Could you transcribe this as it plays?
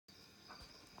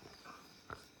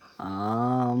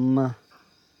Um,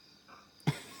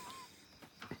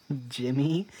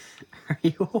 Jimmy, are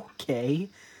you okay?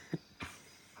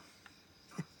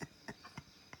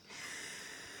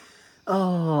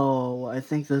 Oh, I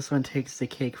think this one takes the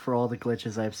cake for all the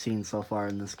glitches I've seen so far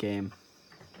in this game.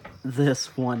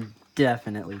 This one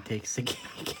definitely takes the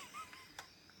cake.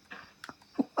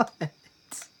 What?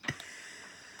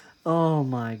 Oh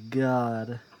my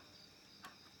god.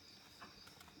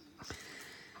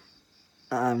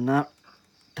 I'm not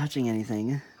touching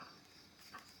anything.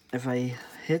 If I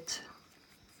hit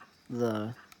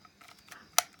the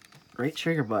right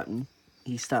trigger button,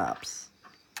 he stops.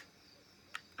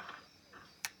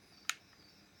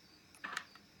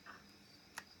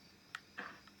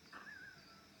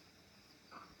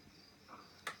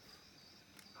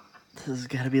 This has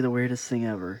got to be the weirdest thing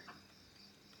ever.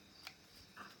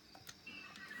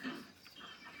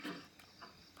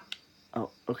 Oh,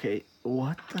 okay.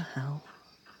 What the hell?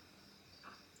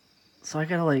 So I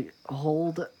gotta, like,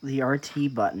 hold the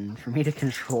RT button for me to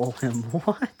control him.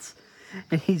 What?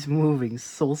 And he's moving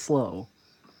so slow.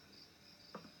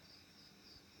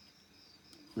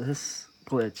 This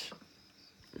glitch.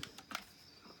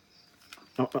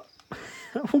 Oh,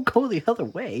 I won't go the other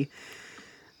way.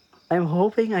 I'm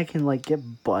hoping I can, like,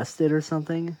 get busted or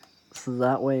something. So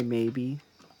that way, maybe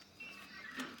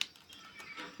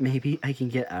I can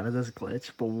get out of this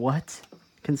glitch. But what?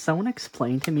 Can someone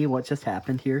explain to me what just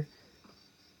happened here?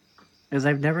 Because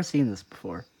I've never seen this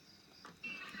before.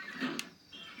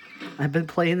 I've been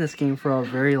playing this game for a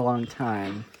very long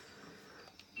time.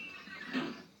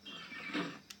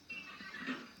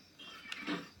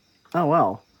 Oh,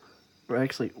 wow. We're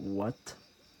actually... What?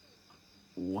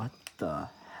 What the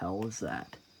hell is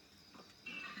that?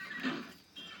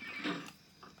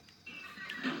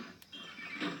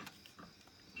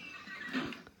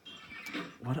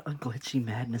 What a glitchy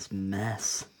madness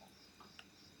mess.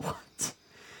 What?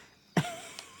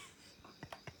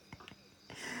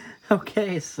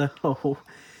 Okay, so...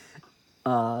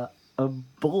 a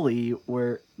bully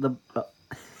where the...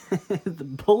 the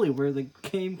bully where the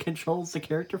game controls the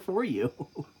character for you.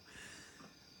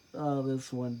 Oh,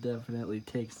 this one definitely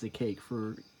takes the cake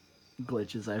for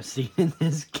glitches I've seen in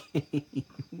this game.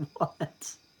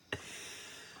 What?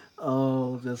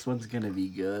 Oh, this one's gonna be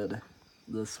good.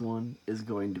 This one is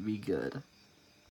going to be good.